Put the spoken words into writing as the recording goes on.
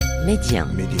Média.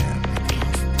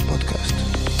 Podcast.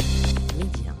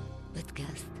 Média.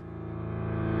 Podcast.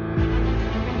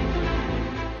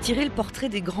 Tirer le portrait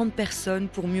des grandes personnes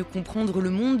pour mieux comprendre le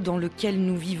monde dans lequel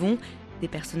nous vivons. Des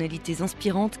personnalités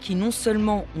inspirantes qui non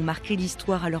seulement ont marqué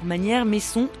l'histoire à leur manière, mais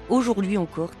sont aujourd'hui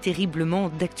encore terriblement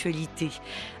d'actualité.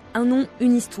 Un nom,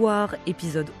 une histoire,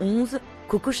 épisode 11,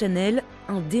 Coco Chanel,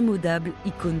 indémodable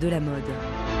icône de la mode.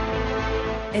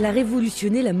 Elle a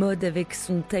révolutionné la mode avec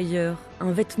son tailleur,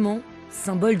 un vêtement,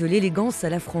 symbole de l'élégance à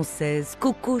la française.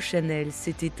 Coco Chanel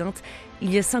s'est éteinte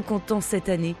il y a 50 ans cette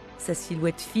année. Sa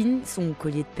silhouette fine, son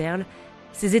collier de perles,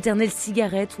 ses éternelles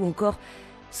cigarettes ou encore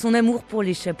son amour pour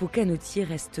les chapeaux canotiers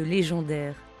reste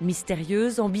légendaire.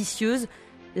 Mystérieuse, ambitieuse,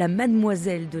 la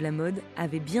mademoiselle de la mode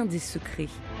avait bien des secrets.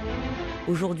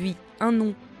 Aujourd'hui, un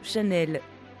nom, Chanel,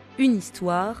 une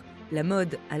histoire, la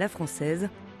mode à la française.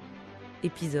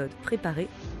 Épisode préparé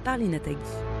par Lina Tagui.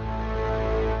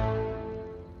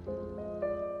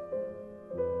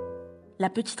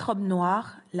 La petite robe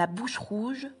noire, la bouche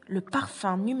rouge, le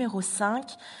parfum numéro 5,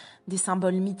 des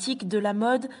symboles mythiques de la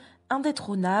mode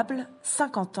indétrônables,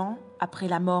 50 ans après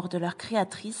la mort de leur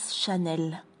créatrice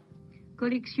Chanel.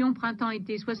 Collection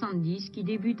printemps-été 70 qui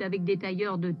débute avec des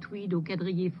tailleurs de tweed au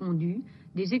quadrillé fondu,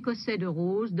 des écossais de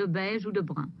rose, de beige ou de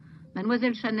brun.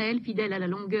 Mademoiselle Chanel, fidèle à la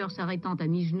longueur s'arrêtant à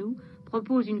mi-genou,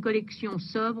 propose une collection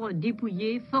sobre,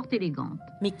 dépouillée, fort élégante.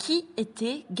 Mais qui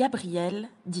était Gabrielle,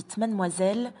 dite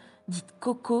Mademoiselle, dite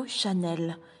Coco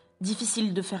Chanel ?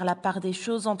 Difficile de faire la part des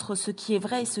choses entre ce qui est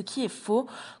vrai et ce qui est faux.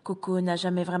 Coco n'a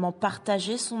jamais vraiment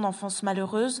partagé son enfance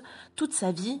malheureuse. Toute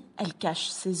sa vie, elle cache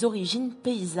ses origines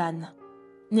paysannes.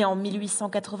 Née en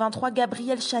 1883,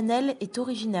 Gabrielle Chanel est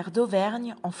originaire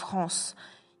d'Auvergne, en France.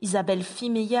 Isabelle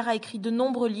Fimeyer a écrit de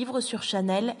nombreux livres sur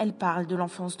Chanel. Elle parle de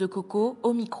l'enfance de Coco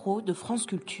au micro de France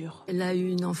Culture. Elle a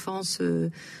eu une enfance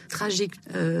tragique.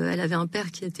 Elle avait un père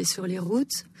qui était sur les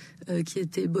routes, qui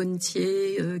était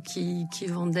bonnetier, qui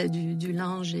vendait du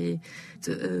linge. Et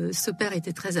ce père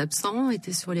était très absent,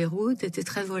 était sur les routes, était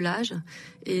très volage.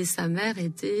 Et sa mère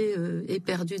était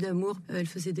éperdue d'amour. Elle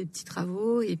faisait des petits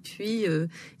travaux et puis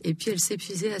elle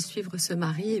s'épuisait à suivre ce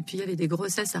mari. Et puis il y avait des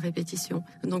grossesses à répétition.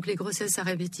 Donc les grossesses à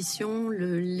répétition,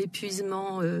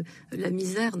 l'épuisement, la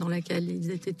misère dans laquelle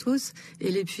ils étaient tous,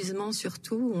 et l'épuisement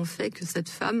surtout ont fait que cette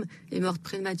femme est morte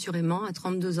prématurément à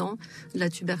 32 ans de la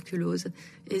tuberculose.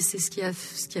 Et c'est ce qui a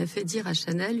fait dire à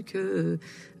Chanel que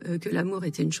l'amour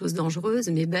était une chose dangereuse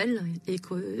mais belle et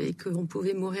qu'on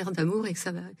pouvait mourir d'amour et que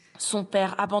ça va. Son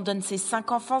père abandonne ses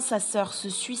 5 enfants, sa sœur se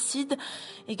suicide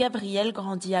et Gabrielle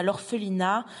grandit à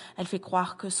l'orphelinat. Elle fait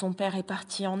croire que son père est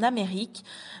parti en Amérique.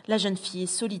 La jeune fille est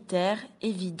solitaire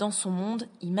et vit dans son monde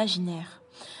imaginaire.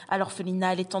 À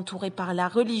l'orphelinat, elle est entourée par la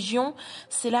religion.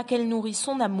 C'est là qu'elle nourrit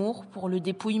son amour pour le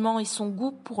dépouillement et son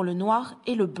goût pour le noir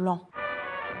et le blanc.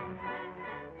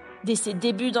 Dès ses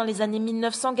débuts dans les années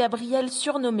 1900, Gabrielle,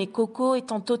 surnommée Coco,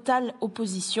 est en totale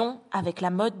opposition avec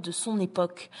la mode de son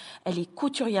époque. Elle est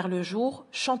couturière le jour,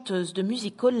 chanteuse de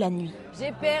music-hall la nuit.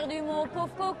 J'ai perdu mon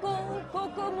pauvre Coco,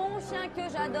 Coco mon chien que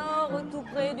j'adore, tout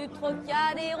près du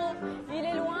Trocadéro. Il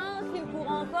est loin, s'il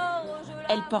court encore,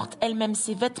 Elle porte elle-même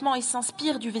ses vêtements et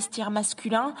s'inspire du vestiaire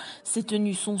masculin. Ses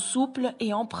tenues sont souples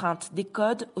et empruntent des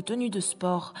codes aux tenues de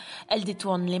sport. Elle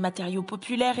détourne les matériaux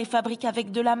populaires et fabrique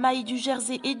avec de la maille, du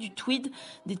jersey et du tweed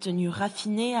des tenues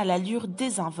raffinées à l'allure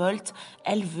désinvolte.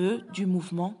 Elle veut du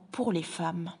mouvement pour les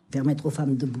femmes. Permettre aux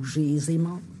femmes de bouger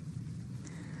aisément,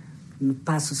 ne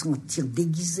pas se sentir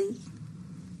déguisées,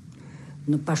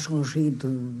 ne pas changer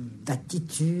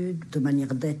d'attitude, de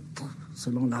manière d'être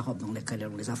selon la robe dans laquelle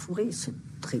on les a fourrées, c'est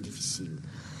très difficile.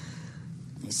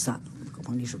 Et ça, vous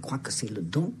comprenez, je crois que c'est le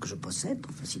don que je possède,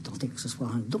 enfin si tant est que ce soit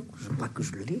un don, je crois que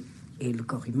je l'ai, et le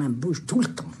corps humain bouge tout le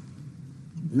temps.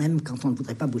 Même quand on ne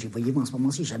voudrait pas bouger. Voyez-vous, en ce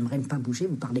moment-ci, j'aimerais ne pas bouger,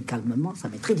 vous parlez calmement, ça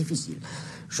m'est très difficile.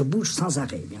 Je bouge sans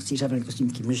arrêt. Bien, si j'avais un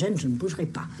costume qui me gêne, je ne bougerais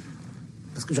pas.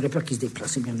 Parce que j'aurais peur qu'il se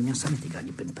déplace. Eh bien, le mien, ça m'est égal.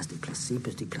 Il peut ne pas se déplacer, il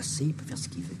peut faire ce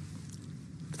qu'il veut.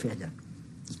 Il fait rien.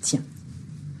 Il tient.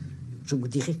 Je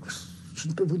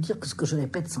ne peux vous dire que ce que je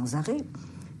répète sans arrêt,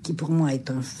 qui pour moi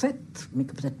est un fait, mais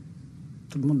que peut-être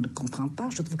tout le monde ne comprend pas,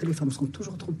 je trouve que les femmes sont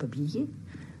toujours trop habillées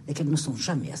et qu'elles ne sont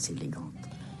jamais assez élégantes.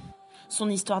 Son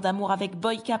histoire d'amour avec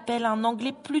Boy Capel, un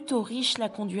Anglais plutôt riche, la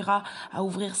conduira à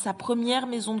ouvrir sa première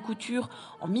maison de couture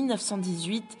en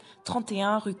 1918,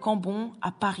 31 rue Cambon,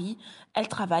 à Paris. Elle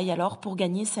travaille alors pour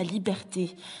gagner sa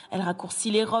liberté. Elle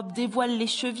raccourcit les robes, dévoile les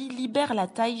chevilles, libère la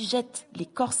taille, jette les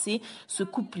corsets, se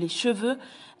coupe les cheveux.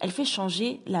 Elle fait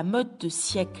changer la mode de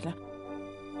siècle.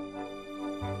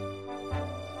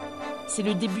 C'est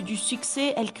le début du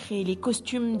succès, elle crée les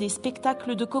costumes des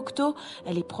spectacles de Cocteau,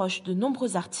 elle est proche de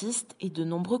nombreux artistes et de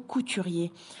nombreux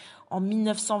couturiers. En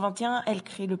 1921, elle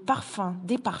crée le parfum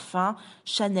des parfums,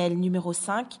 Chanel numéro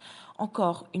 5,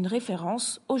 encore une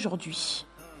référence aujourd'hui.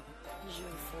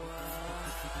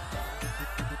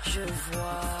 Je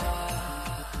vois.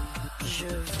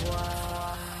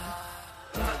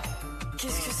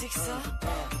 Qu'est-ce que c'est que ça?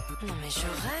 Non mais je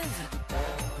rêve.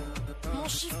 Mon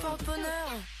chiffre porte-bonheur.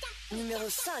 Numéro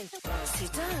 5.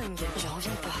 C'est dingue. J'en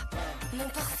reviens pas. Mon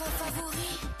parfum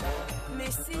favori. Mais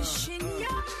c'est génial.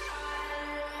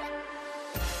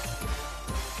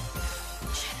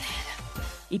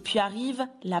 Et puis arrive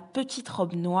la petite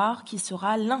robe noire qui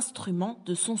sera l'instrument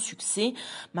de son succès.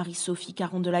 Marie-Sophie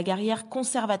Caron de la Garrière,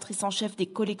 conservatrice en chef des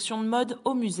collections de mode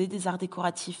au Musée des Arts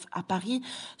Décoratifs à Paris,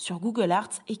 sur Google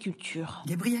Arts et Culture.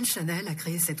 Gabrielle Chanel a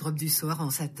créé cette robe du soir en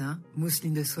satin,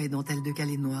 mousseline de soie et dentelle de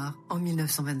Calais noir en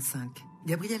 1925.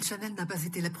 Gabrielle Chanel n'a pas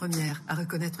été la première à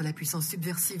reconnaître la puissance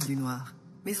subversive du noir.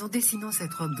 Mais en dessinant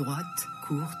cette robe droite,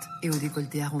 courte et au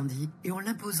décolleté arrondi, et en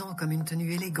l'imposant comme une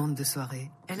tenue élégante de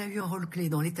soirée, elle a eu un rôle clé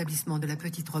dans l'établissement de la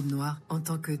petite robe noire en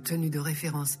tant que tenue de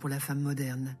référence pour la femme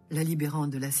moderne, la libérant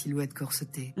de la silhouette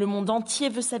corsetée. Le monde entier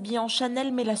veut s'habiller en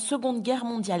Chanel, mais la Seconde Guerre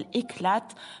mondiale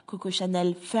éclate. Coco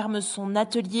Chanel ferme son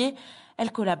atelier.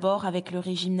 Elle collabore avec le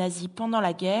régime nazi pendant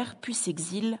la guerre, puis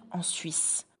s'exile en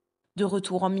Suisse. De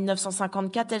retour en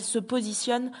 1954, elle se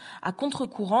positionne à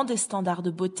contre-courant des standards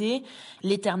de beauté.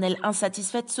 L'éternelle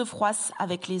insatisfaite se froisse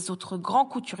avec les autres grands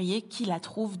couturiers qui la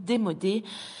trouvent démodée.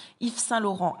 Yves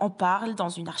Saint-Laurent en parle dans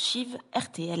une archive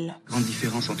RTL. La grande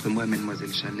différence entre moi et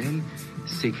Mademoiselle Chanel,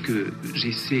 c'est que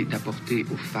j'essaie d'apporter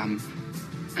aux femmes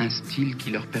un style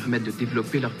qui leur permette de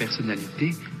développer leur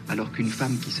personnalité, alors qu'une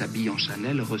femme qui s'habille en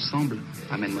Chanel ressemble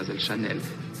à Mademoiselle Chanel.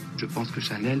 Je pense que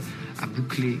Chanel a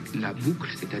bouclé la boucle,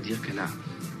 c'est-à-dire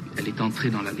elle est entrée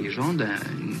dans la légende,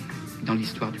 dans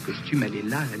l'histoire du costume, elle est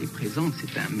là, elle est présente,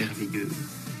 c'est un merveilleux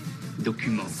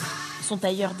document. Son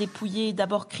tailleur dépouillé est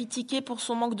d'abord critiqué pour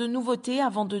son manque de nouveauté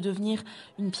avant de devenir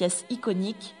une pièce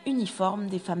iconique, uniforme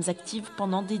des femmes actives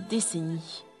pendant des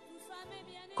décennies.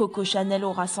 Coco Chanel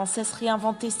aura sans cesse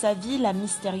réinventé sa vie, la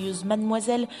mystérieuse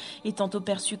mademoiselle est tantôt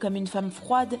perçue comme une femme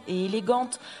froide et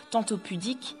élégante, tantôt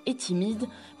pudique et timide,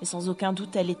 mais sans aucun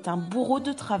doute elle est un bourreau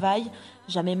de travail.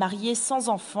 Jamais mariée, sans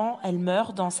enfant, elle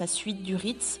meurt dans sa suite du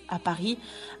Ritz à Paris,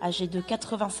 âgée de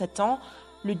 87 ans,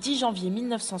 le 10 janvier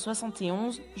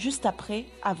 1971, juste après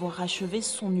avoir achevé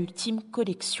son ultime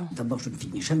collection. D'abord, je ne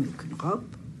finis jamais aucune robe,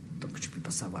 donc je ne peux pas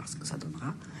savoir ce que ça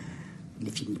donnera. Je ne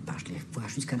les finis pas, je les vois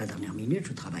jusqu'à la dernière minute,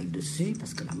 je travaille dessus,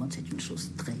 parce que la mode, c'est une chose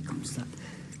très comme ça.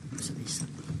 Vous savez ça.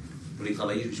 Vous les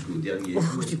travaillez jusqu'au dernier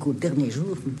jour? Jusqu'au dernier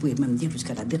jour, vous pouvez même dire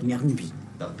jusqu'à la dernière nuit.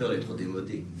 Par peur d'être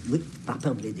démodé? Oui, par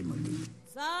peur de les démoder.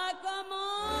 Ça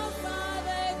commence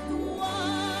avec toi.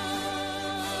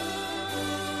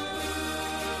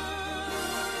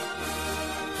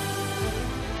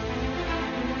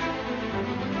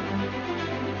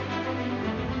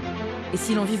 Et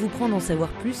si l'envie vous prend d'en savoir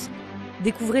plus,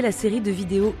 découvrez la série de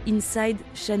vidéos Inside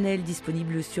Chanel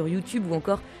disponible sur YouTube ou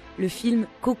encore le film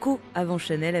Coco avant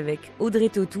Chanel avec Audrey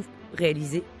Tautou,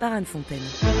 réalisé par Anne Fontaine.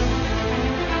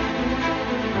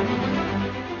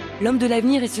 L'homme de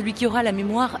l'avenir est celui qui aura la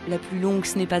mémoire la plus longue,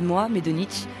 ce n'est pas de moi, mais de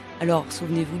Nietzsche. Alors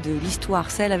souvenez-vous de l'histoire,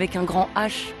 celle avec un grand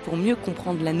H, pour mieux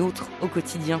comprendre la nôtre au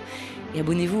quotidien. Et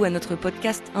abonnez-vous à notre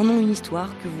podcast Un nom, une histoire,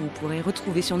 que vous pourrez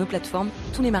retrouver sur nos plateformes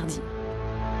tous les mardis.